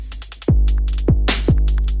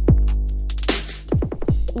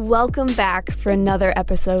Welcome back for another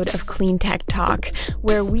episode of Clean Tech Talk,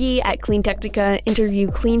 where we at Clean Technica interview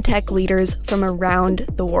clean tech leaders from around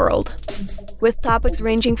the world. With topics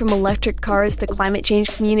ranging from electric cars to climate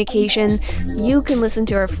change communication, you can listen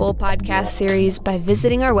to our full podcast series by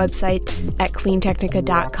visiting our website at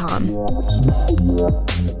cleantechnica.com.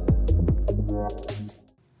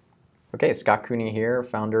 Okay, Scott Cooney here,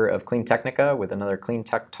 founder of Clean Technica, with another Clean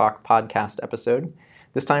Tech Talk podcast episode,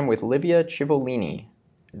 this time with Livia Cipollini,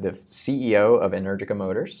 the CEO of Energica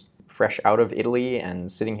Motors, fresh out of Italy and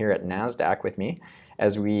sitting here at NASDAQ with me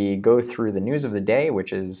as we go through the news of the day,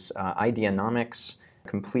 which is Ideanomics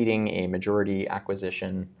completing a majority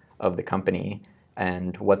acquisition of the company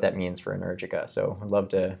and what that means for Energica. So I'd love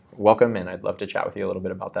to welcome, and I'd love to chat with you a little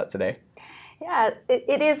bit about that today. Yeah,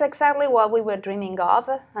 it is exactly what we were dreaming of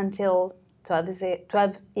until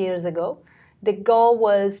 12 years ago. The goal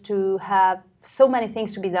was to have so many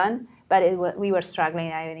things to be done, but we were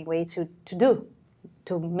struggling anyway to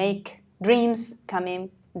make dreams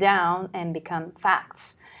coming down and become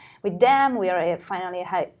facts. With them, we are finally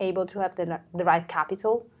able to have the right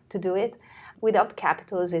capital to do it. Without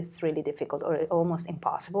capital, it's really difficult or almost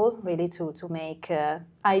impossible, really, to make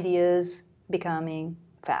ideas becoming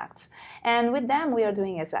facts. And with them, we are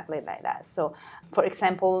doing exactly like that. So, for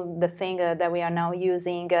example, the thing that we are now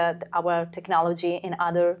using our technology in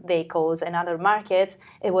other vehicles and other markets,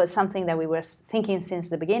 it was something that we were thinking since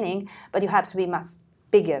the beginning, but you have to be much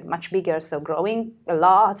bigger. So growing a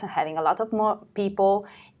lot, having a lot of more people,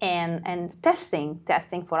 and testing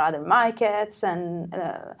for other markets, and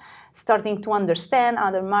starting to understand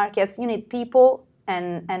other markets. You need people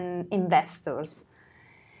and investors.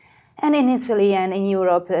 And in Italy and in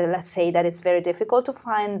Europe, let's say that it's very difficult to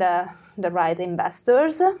find the right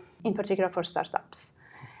investors, in particular for startups.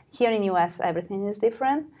 Here in the US, everything is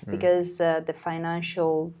different because the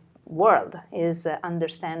financial world is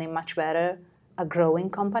understanding much better a growing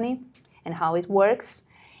company and how it works.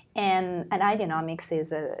 And Ideanomics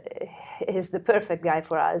is the perfect guy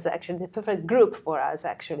for us, actually, the perfect group for us,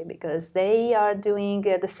 actually, because they are doing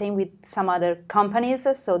the same with some other companies,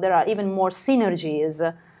 so there are even more synergies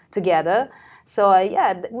together. So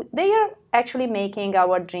they are actually making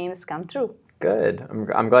our dreams come true. Good.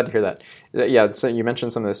 I'm glad to hear that. Yeah, so you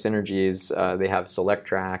mentioned some of the synergies. They have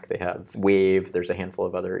Solectrac, they have Wave, there's a handful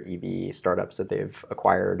of other EV startups that they've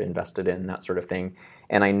acquired, invested in, that sort of thing.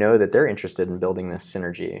 And I know that they're interested in building this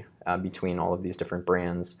synergy between all of these different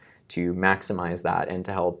brands to maximize that and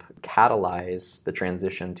to help catalyze the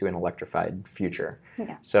transition to an electrified future.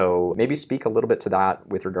 Yeah. So maybe speak a little bit to that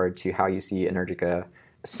with regard to how you see Energica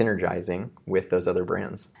synergizing with those other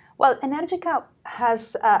brands. Well, Energica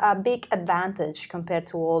has a big advantage compared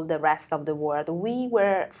to all the rest of the world. We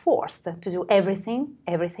were forced to do everything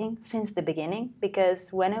since the beginning,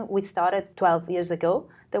 because when we started 12 years ago,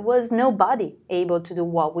 there was nobody able to do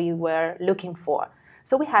what we were looking for.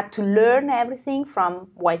 So we had to learn everything from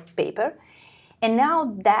white paper. And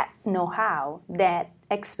now that know-how, that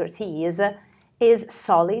expertise is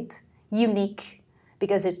solid, unique,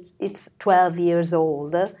 because it's 12 years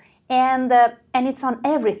old. And it's on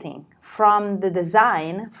everything, from the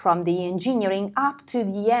design, from the engineering, up to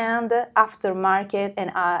the end, aftermarket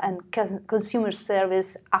and consumer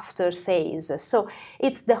service after sales. So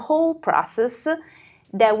it's the whole process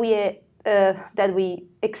that we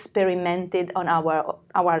experimented on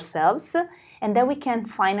ourselves, and that we can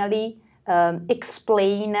finally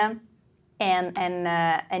explain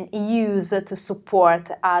and use to support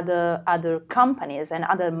other companies and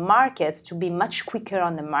other markets to be much quicker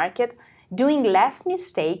on the market, doing less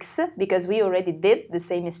mistakes, because we already did the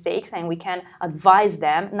same mistakes, and we can advise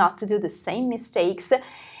them not to do the same mistakes,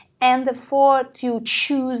 and therefore to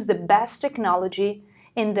choose the best technology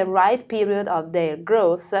in the right period of their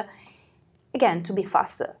growth, again, to be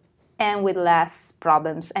faster and with less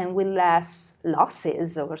problems and with less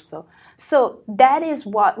losses also. So that is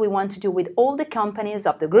what we want to do with all the companies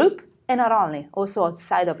of the group, and not only, also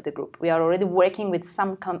outside of the group. We are already working with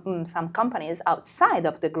some companies outside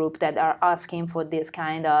of the group that are asking for this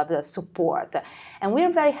kind of support. And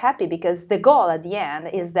we're very happy, because the goal at the end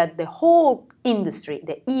is that the whole industry,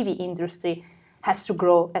 the EV industry, has to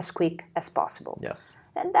grow as quick as possible. Yes.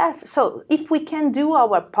 And so if we can do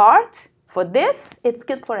our part for this, it's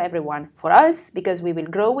good for everyone. For us, because we will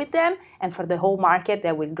grow with them, and for the whole market,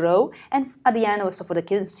 they will grow. And at the end, also for the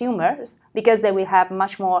consumers, because they will have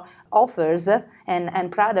much more offers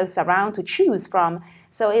and products around to choose from.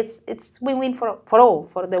 So it's win-win for all,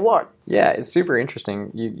 for the world. Yeah, it's super interesting.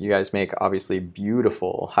 You guys make obviously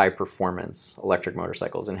beautiful high-performance electric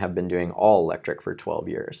motorcycles and have been doing all electric for 12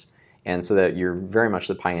 years. And so that you're very much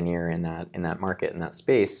the pioneer in that market, in that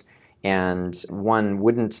space. And one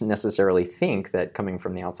wouldn't necessarily think that coming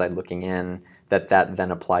from the outside looking in, that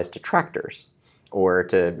then applies to tractors or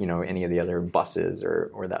to any of the other buses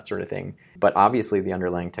or that sort of thing. But obviously the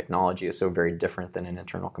underlying technology is so very different than an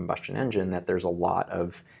internal combustion engine that there's a lot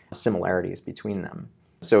of similarities between them.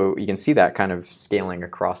 So you can see that kind of scaling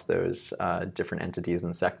across those different entities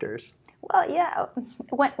and sectors. Well, yeah.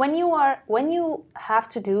 When you have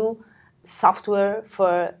to do software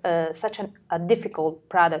for such a difficult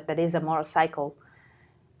product that is a motorcycle,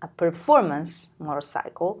 a performance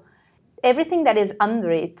motorcycle, everything that is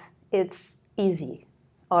under it, it's easy,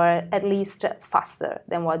 or at least faster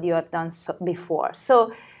than what you have done before.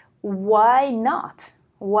 So why not?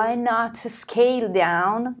 Why not scale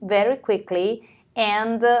down very quickly?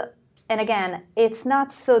 And again, it's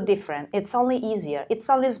not so different. It's only easier. It's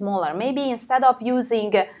only smaller. Maybe instead of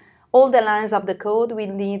using all the lines of the code, we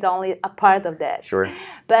need only a part of that. Sure.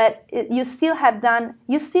 But you still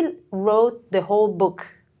wrote the whole book.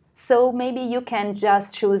 So maybe you can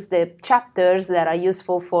just choose the chapters that are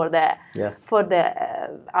useful for the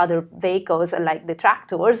other vehicles, like the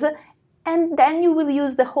tractors, and then you will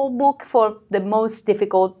use the whole book for the most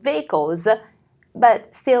difficult vehicles.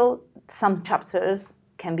 But still, some chapters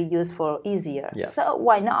can be used for easier. Yes. So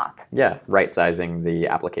why not? Yeah, right-sizing the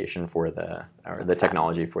application for the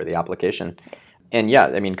technology for the application. And yeah,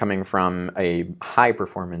 I mean, coming from a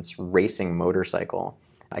high-performance racing motorcycle,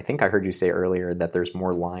 I think I heard you say earlier that there's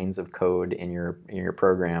more lines of code in your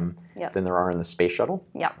program than there are in the space shuttle.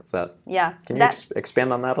 Yeah. Is that? Yeah. Can you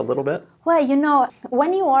expand on that a little bit? Well,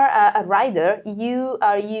 when you are a rider, you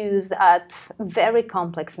are used at very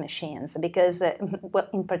complex machines because,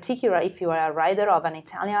 in particular, if you are a rider of an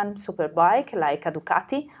Italian superbike like a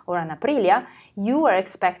Ducati or an Aprilia, you are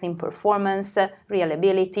expecting performance,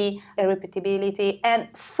 reliability, repeatability, and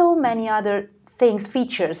so many other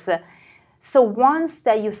features. So once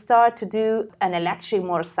that you start to do an electric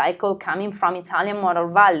motorcycle coming from Italian Motor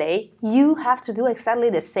Valley, you have to do exactly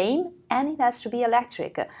the same, and it has to be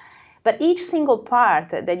electric. But each single part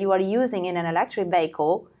that you are using in an electric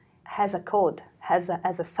vehicle has a code, has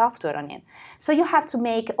a software on it. So you have to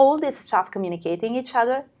make all this stuff communicating each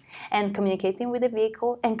other, and communicating with the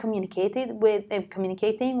vehicle, and communicating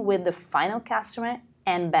with the final customer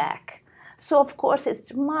and back. So of course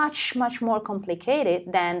it's much, much more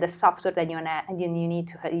complicated than the software that you need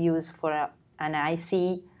to use for an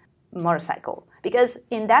IC motorcycle. Because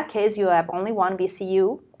in that case you have only one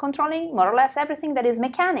VCU controlling more or less everything that is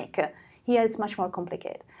mechanic. Here it's much more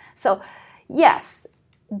complicated. So yes,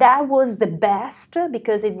 that was the best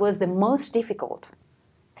because it was the most difficult.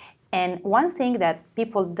 And one thing that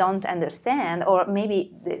people don't understand, or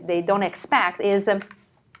maybe they don't expect, is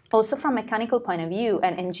also from a mechanical point of view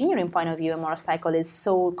and engineering point of view, a motorcycle is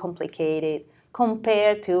so complicated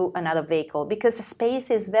compared to another vehicle because the space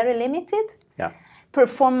is very limited. Yeah.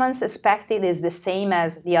 Performance expected is the same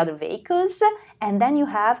as the other vehicles, and then you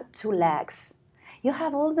have two legs. You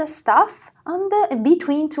have all the stuff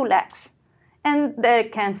between two legs. And they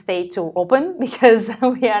can't stay too open because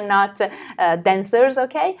we are not dancers,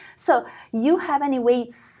 okay? So you have anyway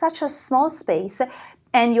such a small space,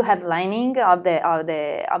 and you have lining of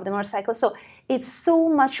the motorcycle. So it's so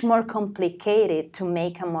much more complicated to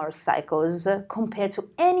make a motorcycles compared to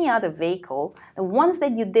any other vehicle. And once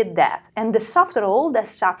that you did that, and the software, all that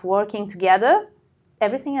stuff working together,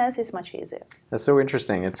 everything else is much easier. That's so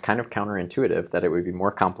interesting. It's kind of counterintuitive that it would be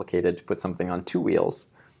more complicated to put something on two wheels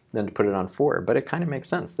than to put it on four, but it kind of makes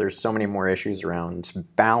sense. There's so many more issues around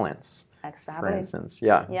balance. Exactly. For instance,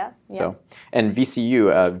 yeah. Yeah. So, and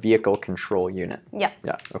VCU, a vehicle control unit. Yeah.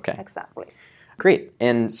 Yeah. Okay. Exactly. Great.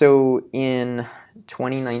 And so in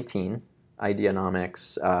 2019,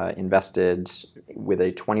 Ideanomics invested with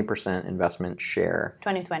a 20% investment share.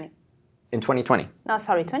 2020. In 2020. No,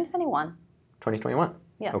 sorry, 2021. 2021.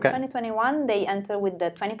 Yeah. Okay. 2021, they entered with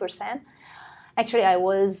the 20%. Actually, I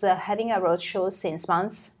was having a roadshow since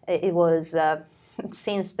months. It was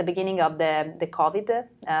since the beginning of the COVID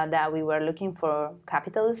that we were looking for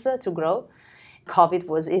capitals to grow. COVID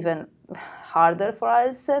was even harder for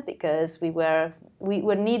us because we were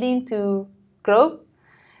needing to grow,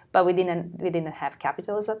 but we didn't have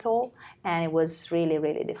capitals at all, and it was really,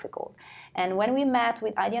 really difficult. And when we met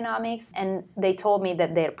with Ideanomics, and they told me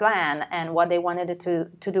that their plan and what they wanted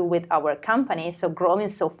to do with our company, so growing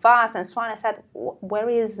so fast and so on, I said, where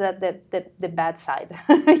is the bad side?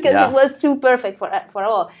 Because it was too perfect for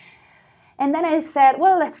all. And then I said,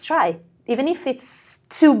 well, let's try. Even if it's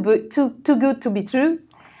too good to be true,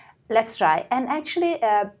 let's try. And actually,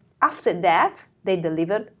 after that, they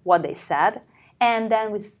delivered what they said. And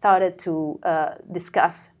then we started to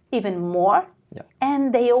discuss even more. Yeah.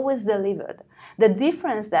 And they always delivered. The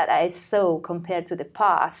difference that I saw compared to the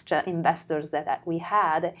past investors that we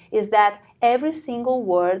had is that every single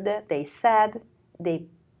word they said, they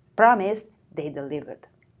promised, they delivered,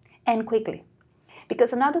 and quickly.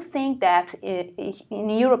 Because another thing that in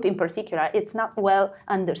Europe in particular, it's not well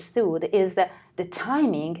understood is that the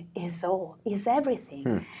timing is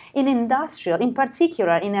everything. In industrial, in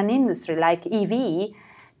particular in an industry like EV,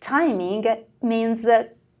 timing means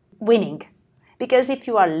winning. Because if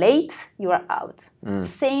you are late, you are out.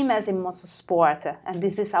 Same as in motorsport, and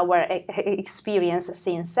this is our experience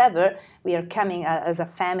since ever. We are coming as a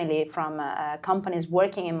family from companies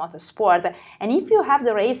working in motorsport, and if you have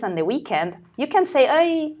the race on the weekend, you can say,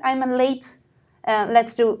 "Hey, I'm late.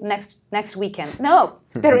 Let's do next weekend." No,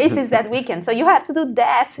 the race is that weekend, so you have to do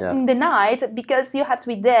that in the night because you have to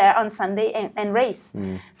be there on Sunday and race.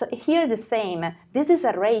 So here the same. This is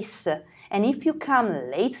a race, and if you come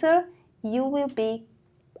later, you will be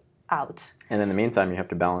out. And in the meantime, you have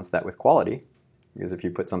to balance that with quality. Because if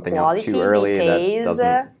you put something out too early, that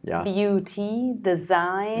doesn't... Beauty,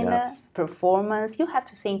 design, performance. You have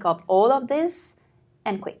to think of all of this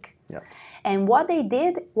and quick. Yeah. And what they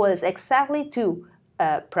did was exactly to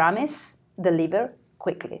promise, deliver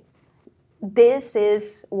quickly. This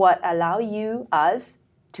is what allow us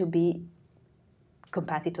to be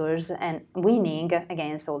competitors and winning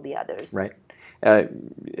against all the others. Right.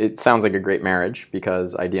 It sounds like a great marriage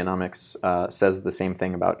because Ideanomics says the same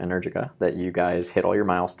thing about Energica, that you guys hit all your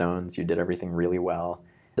milestones, you did everything really well.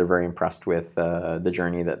 They're very impressed with the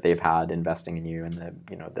journey that they've had investing in you and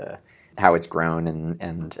the how it's grown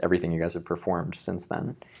and everything you guys have performed since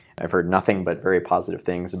then. I've heard nothing but very positive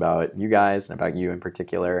things about you guys and about you in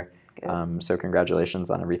particular. So congratulations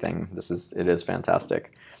on everything. It is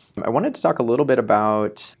fantastic. I wanted to talk a little bit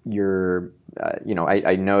about your,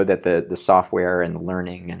 I know that the software and the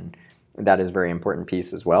learning, and that is a very important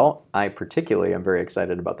piece as well. I particularly am very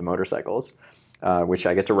excited about the motorcycles, which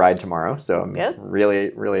I get to ride tomorrow. So I'm really,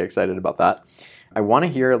 really excited about that. I want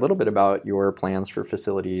to hear a little bit about your plans for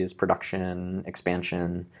facilities, production,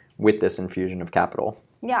 expansion with this infusion of capital.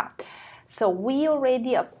 Yeah. So we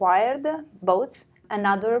already acquired both.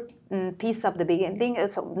 Another piece of the building.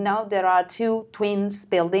 So now there are two twins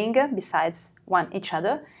building besides one each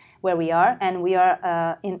other where we are, and we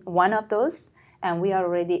are in one of those, and we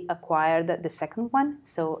already acquired the second one.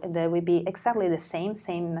 So there will be exactly the same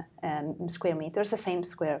square meters, the same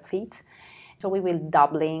square feet. So we will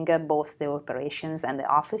doubling both the operations and the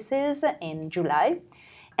offices in July,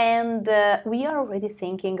 and we are already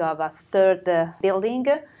thinking of a third building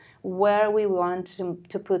where we want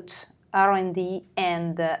to put R&D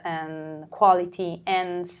and quality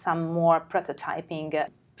and some more prototyping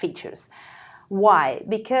features. Why?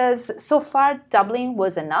 Because so far doubling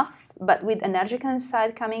was enough, but with Energica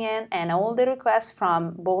Inside coming in and all the requests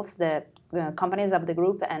from both the companies of the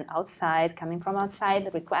group and outside, coming from outside,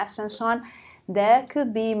 the requests and so on, there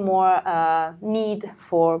could be more need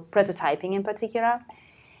for prototyping in particular.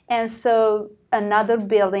 And so another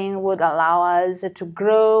building would allow us to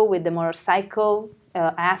grow with the motorcycle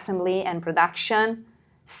assembly and production,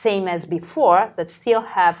 same as before, but still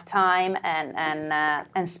have time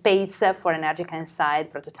and space for Energica Inside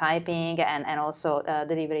prototyping and also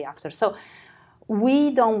delivery after. So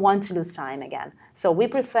we don't want to lose time again. So we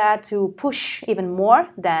prefer to push even more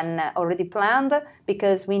than already planned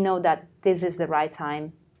because we know that this is the right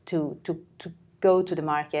time to go to the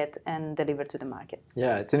market and deliver to the market.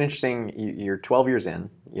 Yeah, it's an interesting. You're 12 years in,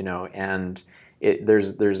 and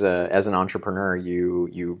there's as an entrepreneur,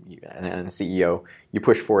 you and a CEO, you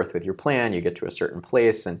push forth with your plan. You get to a certain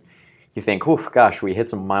place, and you think, "Oh gosh, we hit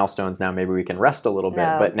some milestones now. Maybe we can rest a little bit."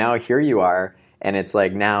 No. But now here you are, and it's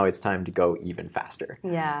like now it's time to go even faster.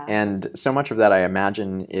 Yeah. And so much of that, I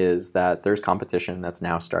imagine, is that there's competition that's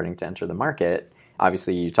now starting to enter the market.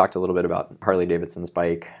 Obviously, you talked a little bit about Harley-Davidson's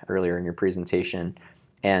bike earlier in your presentation,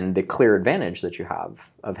 and the clear advantage that you have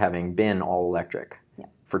of having been all electric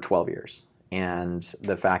for 12 years. And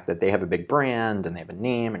the fact that they have a big brand and they have a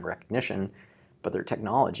name and recognition, but their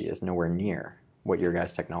technology is nowhere near what your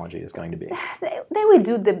guys' technology is going to be. They will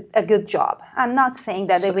do a good job. I'm not saying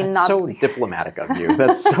that they will That's not. so diplomatic of you.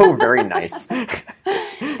 That's so very nice.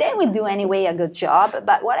 They will do anyway a good job.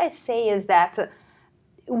 But what I say is that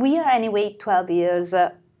we are anyway 12 years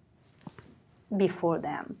before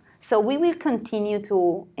them. So we will continue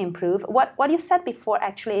to improve. What you said before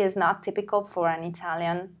actually is not typical for an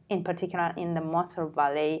Italian, in particular in the Motor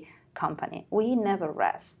Valley company. We never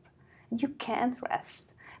rest. You can't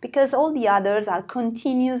rest because all the others are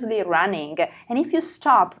continuously running. And if you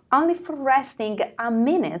stop only for resting a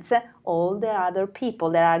minute, all the other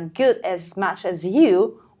people that are good as much as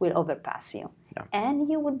you will overpass you. and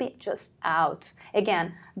you would be just out.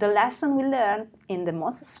 Again, the lesson we learn in the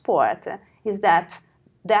motorsport is that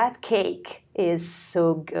cake is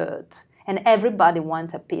so good, and everybody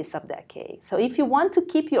wants a piece of that cake. So if you want to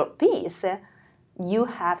keep your piece, you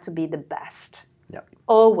have to be the best. Yep.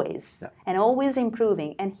 Always. Yep. And always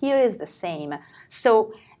improving. And here is the same.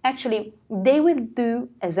 So actually, they will do,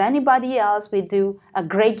 as anybody else will do, a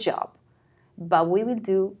great job. But we will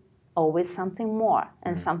do always something more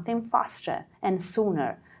and something faster and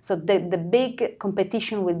sooner. So the big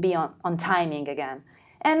competition will be on timing again.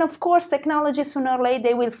 And of course, technology, sooner or later,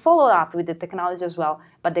 they will follow up with the technology as well.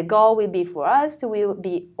 But the goal will be for us to will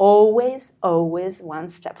be always one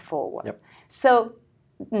step forward. Yep. So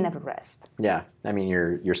never rest. Yeah, I mean,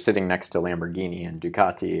 you're sitting next to Lamborghini and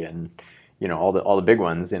Ducati and all the big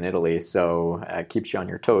ones in Italy, so it keeps you on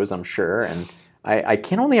your toes, I'm sure. And I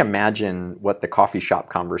can only imagine what the coffee shop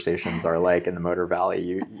conversations are like in the Motor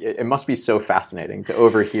Valley. It must be so fascinating to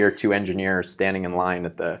overhear two engineers standing in line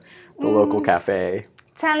at the local cafe.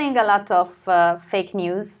 Telling a lot of fake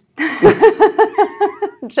news.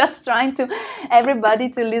 Just trying to everybody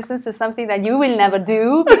to listen to something that you will never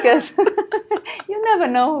do, because you never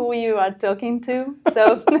know who you are talking to.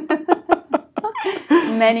 So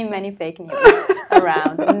many fake news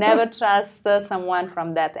around. Never trust someone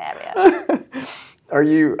from that area. Are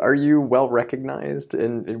you well recognized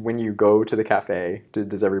when you go to the cafe?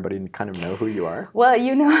 Does everybody kind of know who you are? Well,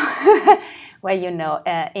 in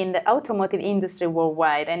the automotive industry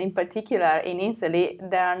worldwide, and in particular in Italy,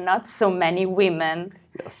 there are not so many women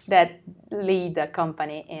that lead a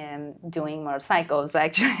company in doing motorcycles,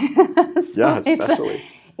 actually. Yeah, especially.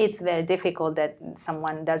 It's very difficult that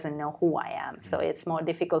someone doesn't know who I am. So it's more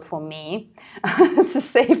difficult for me to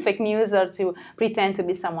say fake news or to pretend to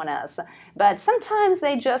be someone else. But sometimes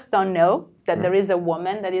they just don't know that there is a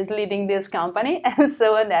woman that is leading this company. And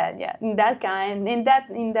so in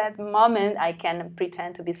that moment, I can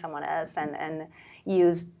pretend to be someone else and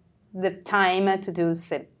use the time to do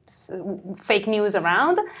fake news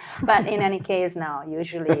around. But in any case, no,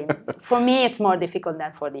 usually for me it's more difficult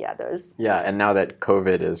than for the others. Yeah, and now that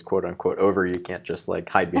COVID is quote unquote over, you can't just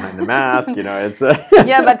hide behind the mask, it's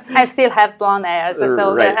Yeah, but I still have blonde hair,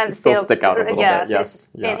 so right. I'm still stick out a little bit. Yes.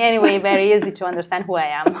 Yeah. Anyway, very easy to understand who I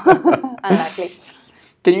am. Unluckily.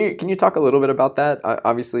 Can you talk a little bit about that?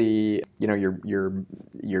 Obviously,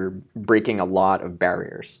 you're breaking a lot of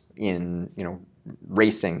barriers in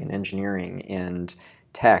racing and engineering and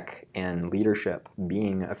tech and leadership,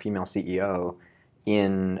 being a female CEO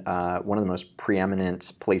in one of the most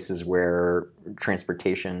preeminent places where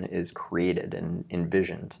transportation is created and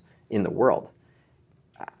envisioned in the world.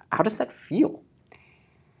 How does that feel?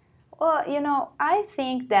 Well, I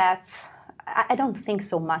think that I don't think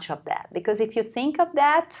so much of that, because if you think of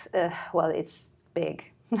that, it's big.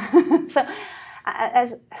 So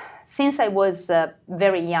since I was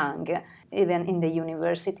very young, even in the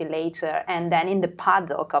university later, and then in the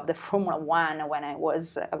paddock of the Formula One when I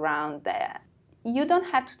was around there, you don't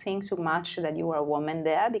have to think too much that you are a woman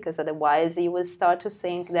there, because otherwise you will start to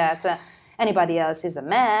think that anybody else is a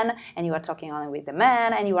man, and you are talking only with the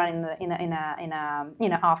man, and you are in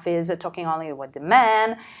an office talking only with the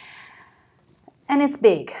man, and it's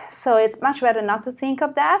big. So it's much better not to think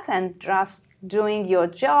of that and just doing your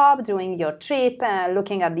job, doing your trip,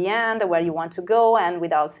 looking at the end where you want to go, and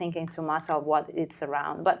without thinking too much of what it's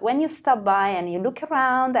around. But when you stop by and you look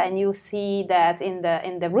around and you see that in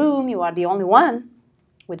the room you are the only one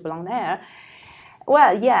with blonde hair,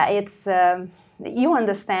 it's you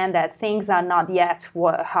understand that things are not yet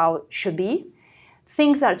how it should be.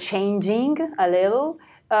 Things are changing a little.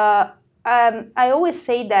 I always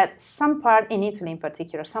say that some part in Italy in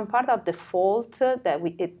particular, some part of the fault that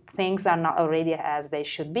things are not already as they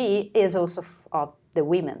should be is also of the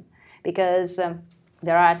women, because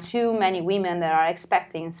there are too many women that are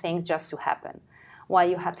expecting things just to happen, while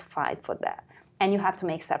you have to fight for that. And you have to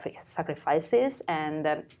make sacrifices. And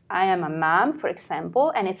I am a mom, for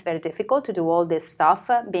example, and it's very difficult to do all this stuff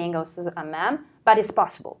being also a mom, but it's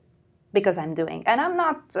possible because I'm doing. And I'm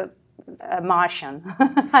not a Martian.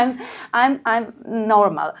 I'm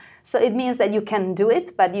normal. So it means that you can do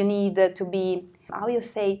it, but you need to be,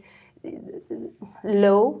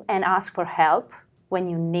 low and ask for help when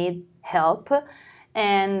you need help,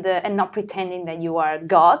 and not pretending that you are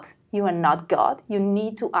God. You are not God. You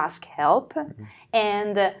need to ask help,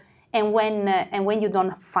 and when you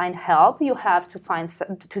don't find help, you have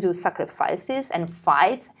to do sacrifices and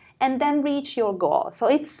fight, and then reach your goal. So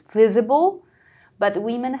it's visible. But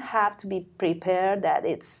women have to be prepared that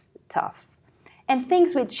it's tough. And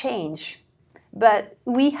things will change, but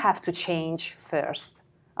we have to change first.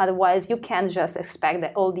 Otherwise, you can't just expect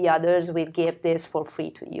that all the others will give this for free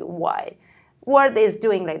to you. Why? World is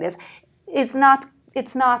doing like this. It's not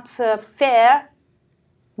fair.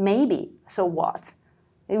 Maybe. So what?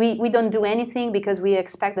 We don't do anything because we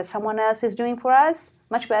expect that someone else is doing for us.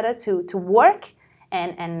 Much better to work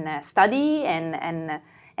and study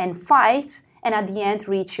and fight, and at the end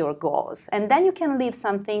reach your goals. And then you can leave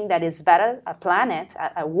something that is better, a planet,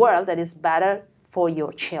 a world that is better for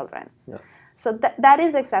your children. Yes. So that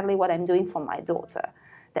is exactly what I'm doing for my daughter.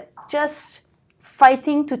 That just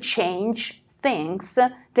fighting to change things,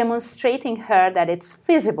 demonstrating her that it's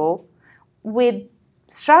feasible with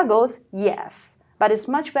struggles, yes. But it's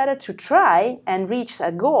much better to try and reach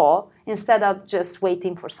a goal instead of just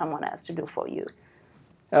waiting for someone else to do for you.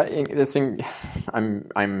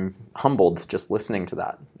 I'm humbled just listening to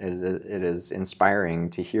that. It is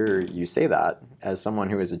inspiring to hear you say that as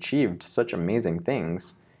someone who has achieved such amazing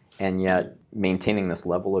things, and yet maintaining this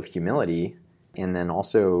level of humility, and then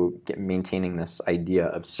also maintaining this idea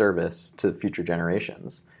of service to future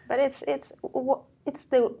generations. But it's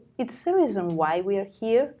the reason why we are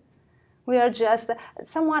here. We are just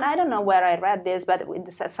someone. I don't know where I read this, but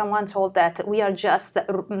someone told that we are just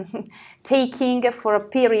taking for a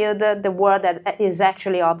period the word that is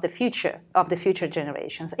actually of the future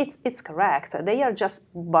generations. It's correct. They are just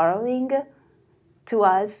borrowing to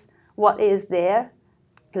us what is their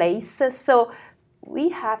place. So we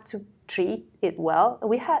have to treat it well.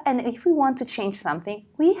 And if we want to change something,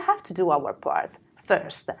 we have to do our part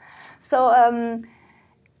first. So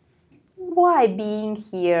why being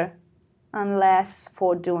here unless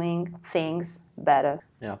for doing things better?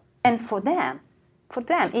 Yeah. And for them.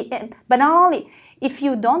 But not only, if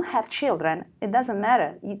you don't have children, it doesn't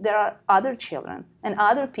matter. There are other children and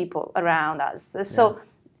other people around us. So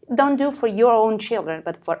don't do for your own children,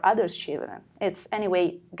 but for others' children. It's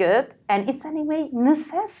anyway good, and it's anyway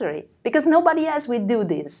necessary, because nobody else will do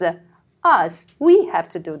this. Us, we have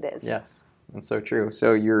to do this. Yes, that's so true.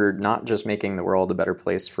 So you're not just making the world a better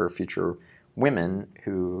place for future women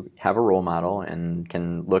who have a role model and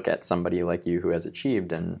can look at somebody like you who has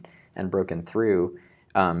achieved and broken through,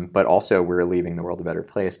 but also we're leaving the world a better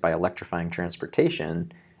place by electrifying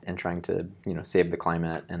transportation and trying to save the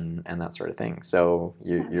climate and that sort of thing. So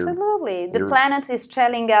absolutely, the planet is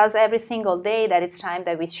telling us every single day that it's time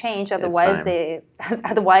that we change. Otherwise,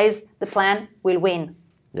 the plan will win.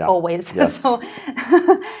 Yeah. Always. Yes. So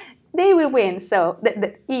they will win. So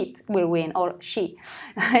it will win, or she,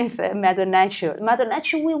 if Mother Nature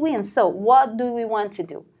will win. So what do we want to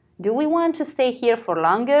do? Do we want to stay here for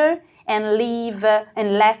longer and live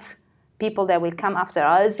and let people that will come after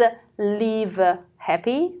us live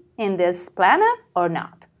happy in this planet, or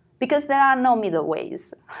not? Because there are no middle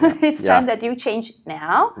ways. It's time that you change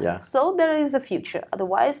now. Yeah. So there is a future.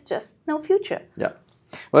 Otherwise, just no future. Yeah.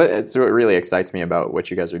 Well, it's what really excites me about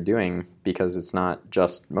what you guys are doing, because it's not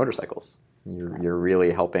just motorcycles. You're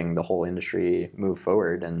really helping the whole industry move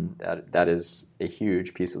forward, and that is a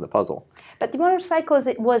huge piece of the puzzle. But the motorcycles,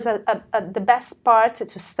 it was the best part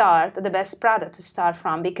to start, the best product to start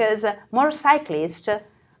from, because motorcyclists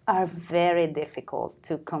are very difficult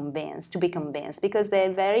to be convinced, because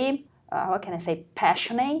they're very,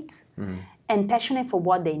 passionate, and passionate for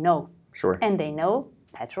what they know. Sure. And they know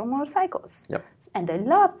petrol motorcycles. Yep. And they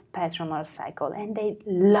love petrol motorcycle, and they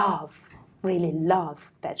really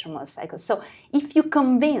love petrol motorcycles. So if you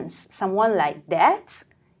convince someone like that,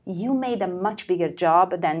 you made a much bigger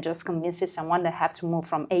job than just convincing someone that have to move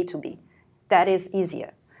from A to B. That is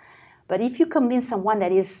easier. But if you convince someone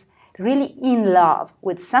that is really in love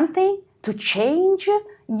with something to change,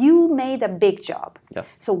 you made a big job.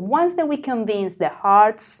 Yes. So once that we convince the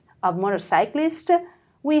hearts of motorcyclists,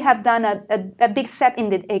 we have done a big step in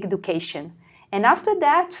the education. And after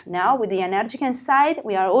that, now with the Energica side,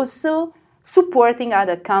 we are also supporting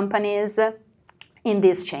other companies in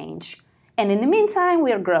this change. And in the meantime,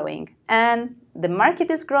 we are growing. And the market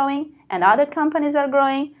is growing, and other companies are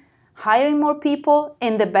growing, hiring more people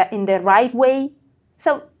in the right way.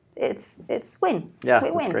 So it's win. Yeah,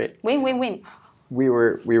 that's win. Great. Win. We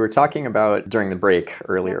were talking about during the break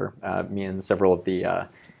earlier, me and several of the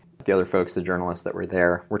other folks, the journalists that were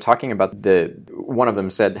there, were talking about one of them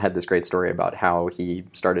had this great story about how he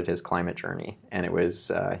started his climate journey, and it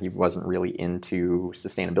was he wasn't really into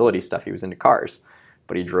sustainability stuff. He was into cars,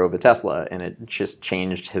 but he drove a Tesla, and it just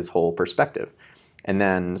changed his whole perspective. And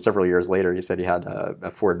then several years later, he said he had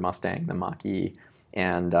a Ford Mustang, the Mach-E,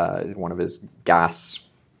 and one of his gas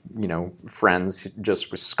friends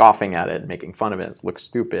just was scoffing at it, making fun of it. It looks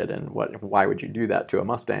stupid, and why would you do that to a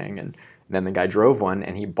Mustang? And then the guy drove one,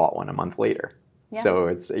 and he bought one a month later. Yeah. So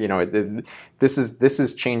it's, this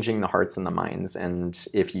is changing the hearts and the minds. And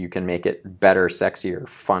if you can make it better, sexier,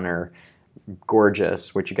 funner,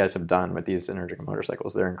 gorgeous, which you guys have done with these Energica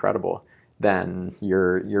motorcycles, they're incredible, then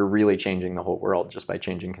you're really changing the whole world just by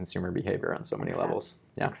changing consumer behavior on so many levels.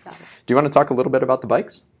 Yeah. Exactly. Do you want to talk a little bit about the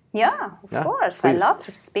bikes? Yeah, of course. Please. I love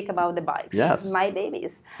to speak about the bikes. Yes. My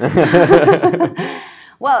babies.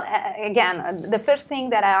 Well, again, the first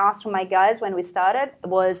thing that I asked to my guys when we started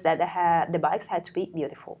was that the bikes had to be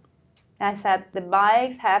beautiful. I said the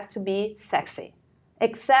bikes have to be sexy,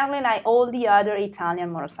 exactly like all the other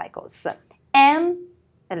Italian motorcycles, and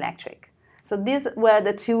electric. So these were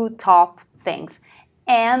the two top things.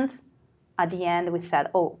 And at the end, we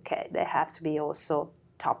said, okay, they have to be also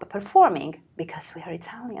top performing because we are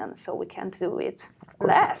Italian, so we can't do it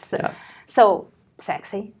less. Yes. So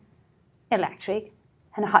sexy, electric,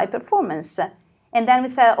 and high performance. And then we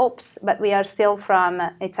said, oops, but we are still from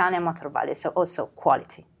Italian Motor Valley, so also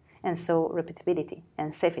quality, and so repeatability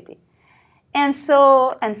and safety. And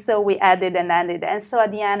so we added, and so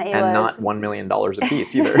at the end it and was... not $1 million a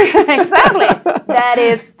piece either. Exactly. That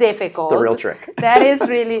is difficult. The real trick. That is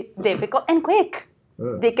really difficult and quick.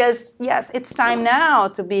 Because, yes, it's time now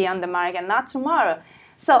to be on the market, not tomorrow.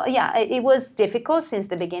 So, yeah, it was difficult since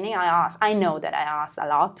the beginning. I know that I asked a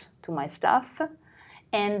lot to my staff.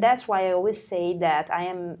 And that's why I always say that I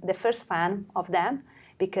am the first fan of them,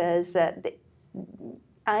 because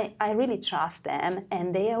I really trust them,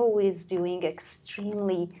 and they are always doing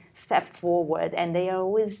extremely step forward, and they are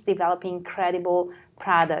always developing incredible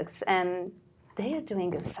products, and they are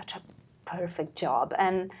doing such a perfect job.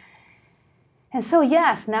 And so,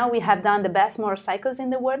 yes, now we have done the best motorcycles in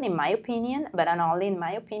the world, in my opinion, but not only in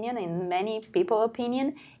my opinion, in many people's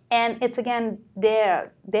opinion. And it's, again,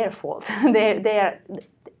 their fault.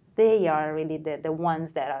 They are really the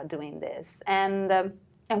ones that are doing this. And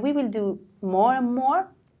we will do more and more.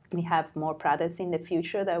 We have more products in the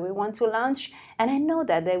future that we want to launch. And I know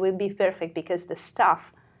that they will be perfect because the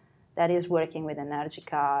staff that is working with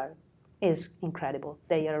Energica is incredible.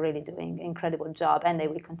 They are really doing an incredible job, and they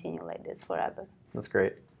will continue like this forever. That's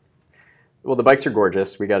great. Well, the bikes are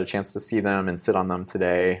gorgeous. We got a chance to see them and sit on them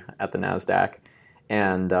today at the NASDAQ.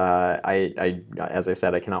 And as I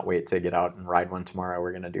said, I cannot wait to get out and ride one tomorrow.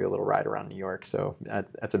 We're going to do a little ride around New York. So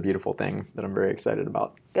that's a beautiful thing that I'm very excited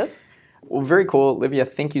about. Good. Well, very cool. Livia,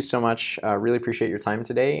 thank you so much. Really appreciate your time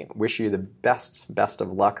today. Wish you the best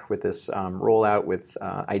of luck with this rollout with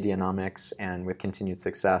Ideanomics and with continued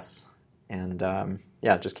success. And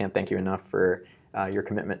just can't thank you enough for your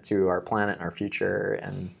commitment to our planet and our future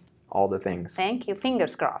and all the things. Thank you.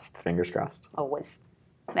 Fingers crossed. Fingers crossed. Always.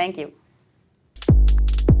 Thank you.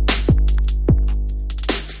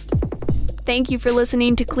 Thank you for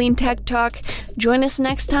listening to Clean Tech Talk. Join us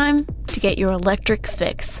next time to get your electric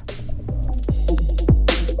fix.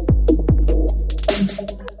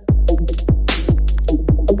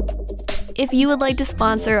 If you would like to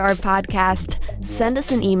sponsor our podcast, send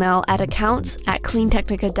us an email at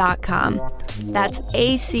accounts@cleantechnica.com. That's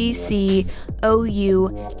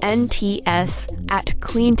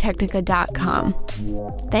ACCOUNTS@cleantechnica.com.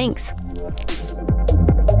 Thanks.